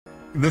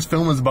this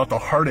film is about the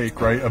heartache,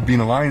 right, of being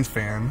a Lions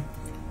fan.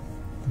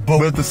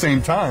 But at the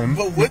same time...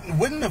 But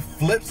wouldn't the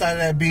flip side of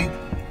that be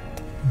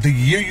the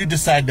year you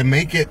decide to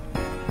make it,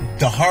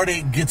 the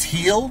heartache gets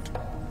healed,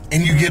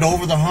 and you get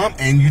over the hump,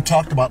 and you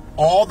talked about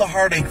all the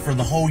heartache for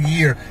the whole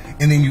year,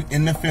 and then you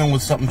end the film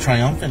with something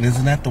triumphant?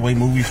 Isn't that the way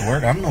movies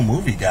work? I'm no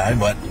movie guy,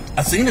 but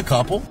I've seen a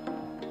couple.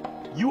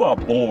 You are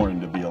born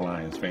to be a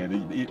Lions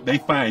fan. They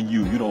find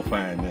you, you don't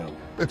find them.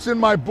 It's in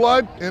my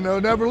blood, and it'll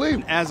never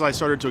leave. As I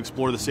started to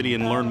explore the city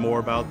and learn more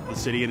about the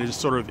city, and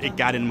it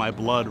got in my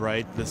blood,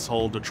 right? This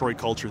whole Detroit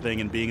culture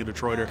thing and being a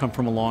Detroiter. Come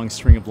from a long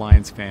string of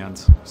Lions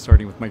fans,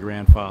 starting with my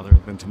grandfather,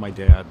 then to my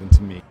dad, then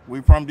to me.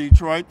 We from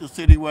Detroit, the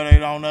city where they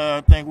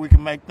don't think we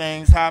can make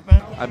things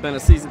happen. I've been a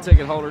season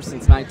ticket holder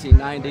since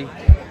 1990.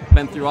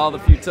 Been through all the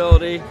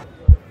futility.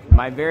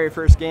 My very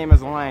first game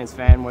as a Lions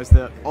fan was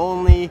the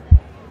only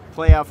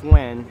playoff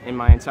win in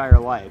my entire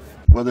life.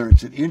 Whether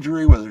it's an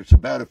injury, whether it's a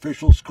bad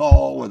official's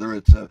call, whether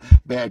it's a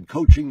bad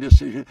coaching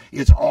decision,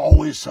 it's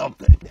always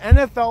something.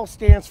 NFL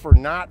stands for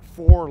not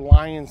for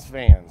Lions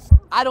fans.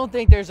 I don't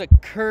think there's a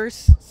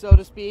curse, so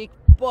to speak,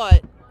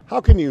 but... How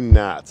can you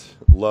not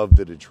love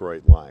the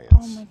Detroit Lions?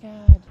 Oh my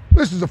God.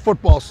 This is a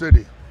football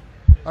city.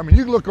 I mean,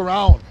 you look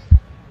around.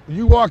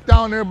 You walk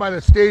down there by the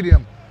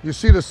stadium, you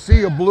see the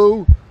sea of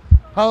blue,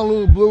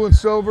 Honolulu blue and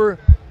silver.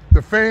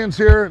 The fans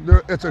here,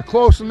 it's a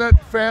close-knit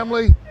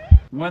family.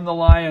 When the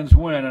Lions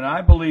win, and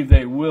I believe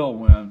they will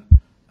win,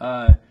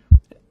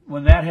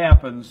 when that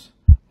happens,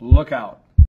 look out.